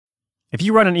If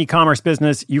you run an e-commerce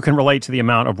business, you can relate to the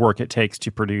amount of work it takes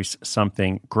to produce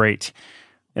something great.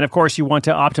 And of course, you want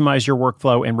to optimize your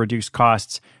workflow and reduce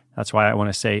costs. That's why I want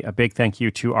to say a big thank you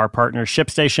to our partner,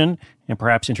 ShipStation, and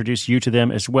perhaps introduce you to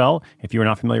them as well. If you're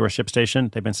not familiar with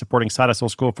ShipStation, they've been supporting Side Hustle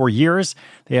School for years.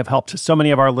 They have helped so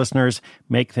many of our listeners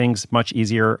make things much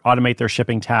easier, automate their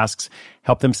shipping tasks,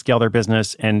 help them scale their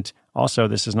business, and also,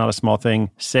 this is not a small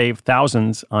thing, save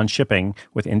thousands on shipping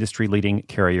with industry-leading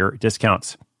carrier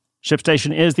discounts.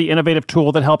 ShipStation is the innovative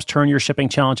tool that helps turn your shipping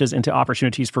challenges into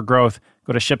opportunities for growth.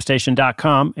 Go to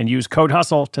ShipStation.com and use code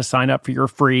HUSTLE to sign up for your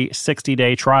free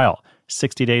 60-day trial.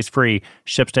 60 days free.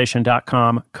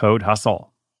 ShipStation.com, code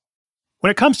HUSTLE.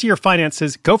 When it comes to your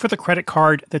finances, go for the credit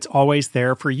card that's always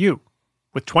there for you.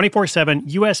 With 24/7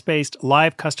 US-based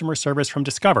live customer service from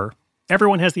Discover,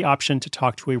 everyone has the option to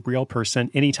talk to a real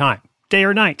person anytime, day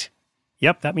or night.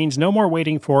 Yep, that means no more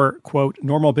waiting for, quote,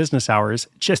 normal business hours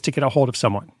just to get a hold of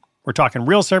someone. We're talking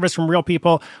real service from real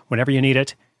people whenever you need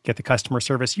it. Get the customer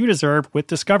service you deserve with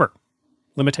Discover.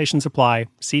 Limitations apply.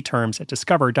 See terms at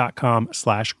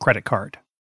discover.com/creditcard.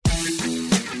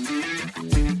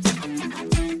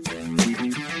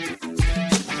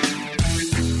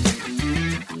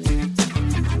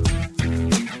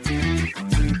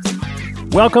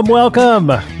 Welcome,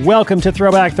 welcome. Welcome to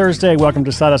Throwback Thursday. Welcome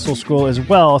to Side Hustle School as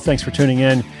well. Thanks for tuning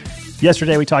in.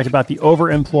 Yesterday, we talked about the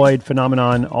overemployed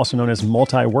phenomenon, also known as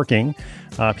multi-working,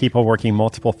 people working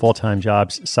multiple full-time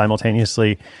jobs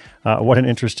simultaneously. What an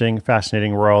interesting,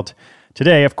 fascinating world.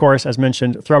 Today, of course, as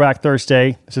mentioned, Throwback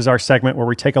Thursday. This is our segment where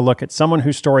we take a look at someone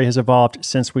whose story has evolved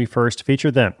since we first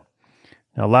featured them.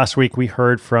 Now, last week, we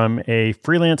heard from a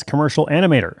freelance commercial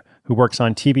animator who works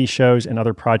on TV shows and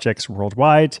other projects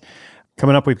worldwide.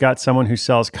 Coming up, we've got someone who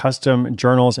sells custom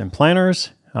journals and planners.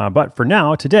 But for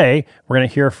now, today, we're going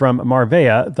to hear from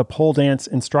Marvea, the pole dance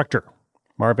instructor.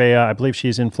 Marvea, I believe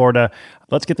she's in Florida.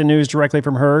 Let's get the news directly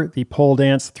from her, the pole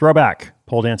dance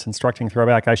instructing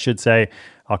throwback, I should say.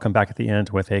 I'll come back at the end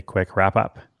with a quick wrap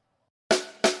up.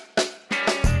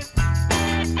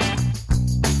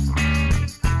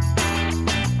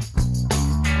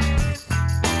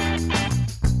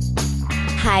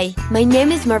 Hi, my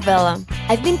name is Marvella.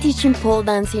 I've been teaching pole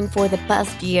dancing for the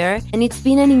past year, and it's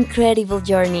been an incredible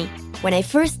journey. When I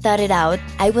first started out,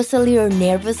 I was a little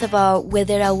nervous about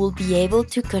whether I will be able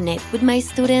to connect with my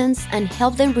students and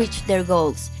help them reach their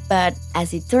goals. But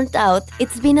as it turned out,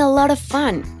 it's been a lot of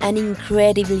fun and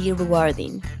incredibly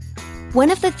rewarding. One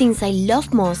of the things I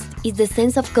love most is the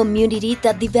sense of community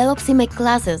that develops in my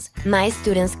classes. My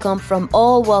students come from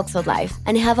all walks of life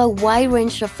and have a wide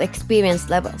range of experience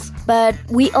levels. But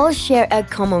we all share a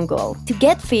common goal, to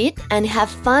get fit and have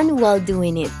fun while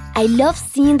doing it. I love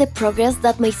seeing the progress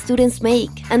that my students make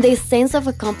and the sense of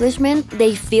accomplishment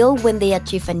they feel when they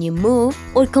achieve a new move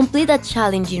or complete a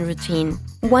challenging routine.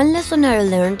 One lesson I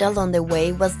learned along the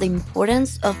way was the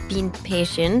importance of being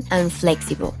patient and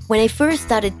flexible. When I first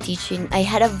started teaching, I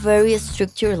had a very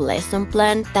structured lesson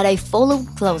plan that I followed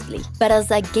closely. But as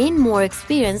I gained more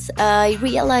experience, I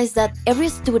realized that every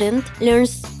student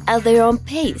learns at their own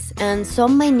pace, and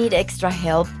some might need extra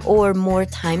help or more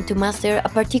time to master a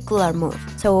particular move.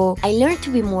 So I learned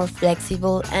to be more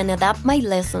flexible and adapt my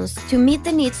lessons to meet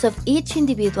the needs of each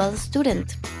individual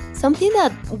student. Something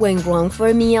that went wrong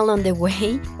for me along the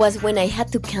way was when I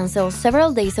had to cancel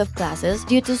several days of classes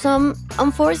due to some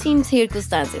unforeseen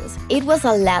circumstances. It was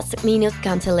a last-minute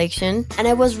cancellation, and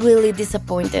I was really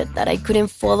disappointed that I couldn't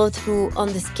follow through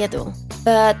on the schedule.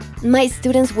 But my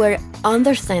students were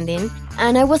understanding,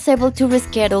 and I was able to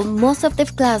reschedule most of the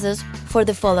classes for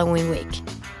the following week.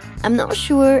 I'm not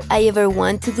sure I ever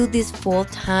want to do this full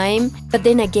time, but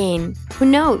then again, who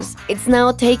knows? It's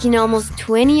now taking almost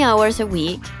 20 hours a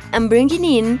week and bringing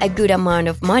in a good amount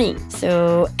of money,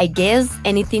 so I guess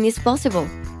anything is possible.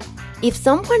 If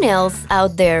someone else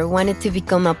out there wanted to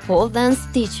become a pole dance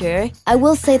teacher, I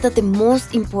will say that the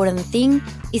most important thing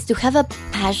is to have a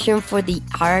passion for the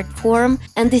art form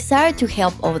and desire to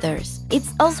help others.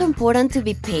 It's also important to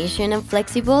be patient and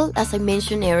flexible, as I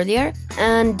mentioned earlier,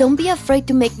 and don't be afraid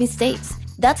to make mistakes.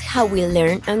 That's how we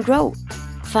learn and grow.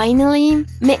 Finally,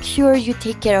 make sure you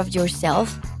take care of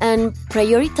yourself and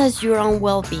prioritize your own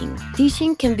well-being.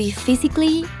 Teaching can be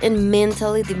physically and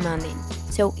mentally demanding,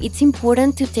 so it's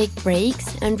important to take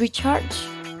breaks and recharge.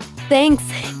 Thanks,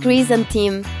 Chris and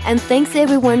Tim, and thanks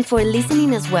everyone for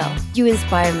listening as well. You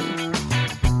inspire me.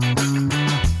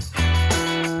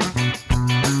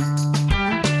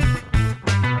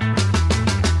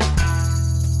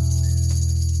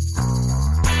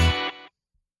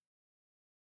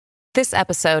 This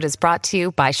episode is brought to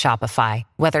you by Shopify.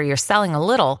 Whether you're selling a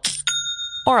little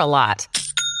or a lot,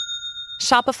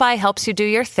 Shopify helps you do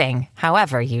your thing,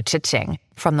 however you cha-ching.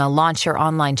 From the launch your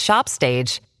online shop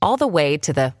stage, all the way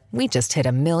to the we just hit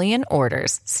 1 million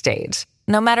orders stage.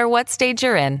 No matter what stage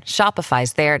you're in,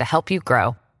 Shopify's there to help you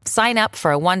grow. Sign up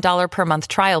for a $1 per month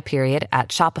trial period at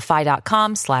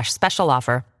shopify.com/special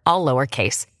offer, all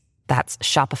lowercase. That's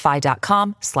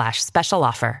shopify.com/special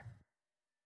offer.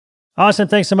 Awesome.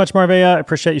 Thanks so much, Marveja. I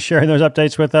appreciate you sharing those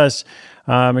updates with us.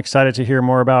 I'm excited to hear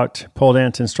more about pole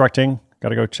dance instructing. Got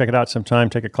to go check it out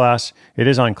sometime, take a class. It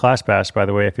is on ClassPass, by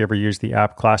the way, if you ever use the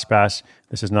app ClassPass.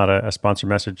 This is not a sponsor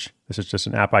message. This is just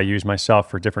an app I use myself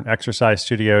for different exercise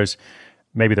studios.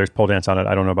 Maybe there's pole dance on it.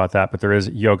 I don't know about that, but there is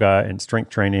yoga and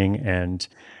strength training and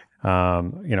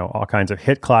all kinds of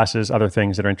HIIT classes, other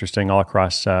things that are interesting all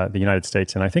across the United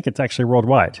States. And I think it's actually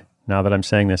worldwide. Now that I'm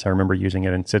saying this, I remember using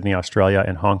it in Sydney, Australia,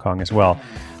 and Hong Kong as well.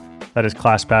 That is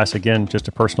ClassPass. Again, just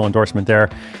a personal endorsement there.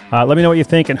 Let me know what you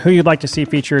think and who you'd like to see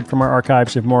featured from our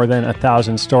archives of more than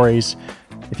 1,000 stories.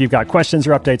 If you've got questions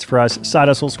or updates for us,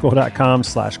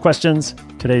 sidehustleschool.com/questions.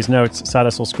 Today's notes,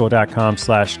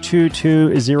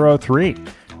 sidehustleschool.com/2203.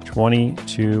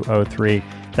 2203.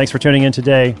 Thanks for tuning in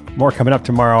today. More coming up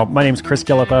tomorrow. My name's Chris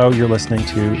Guillebeau. You're listening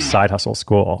to Side Hustle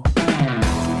School.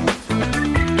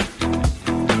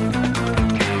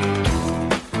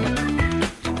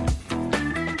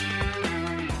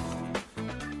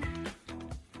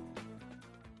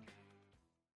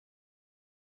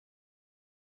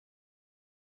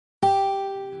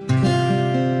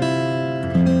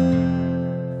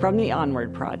 From the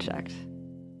Onward Project.